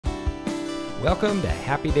Welcome to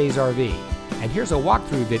Happy Daze RV, and here's a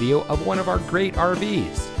walkthrough video of one of our great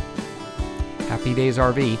RVs. Happy Daze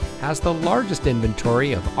RV has the largest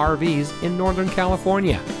inventory of RVs in Northern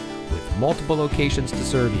California, with multiple locations to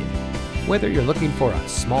serve you. Whether you're looking for a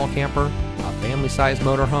small camper, a family-sized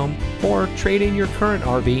motorhome, or trade in your current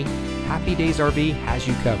RV, Happy Daze RV has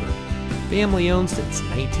you covered. Family owned since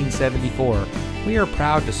 1974, we are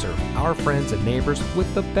proud to serve our friends and neighbors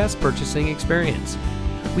with the best purchasing experience.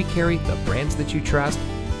 We carry the brands that you trust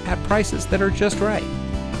at prices that are just right.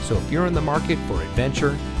 So if you're in the market for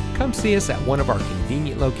adventure, come see us at one of our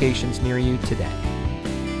convenient locations near you today.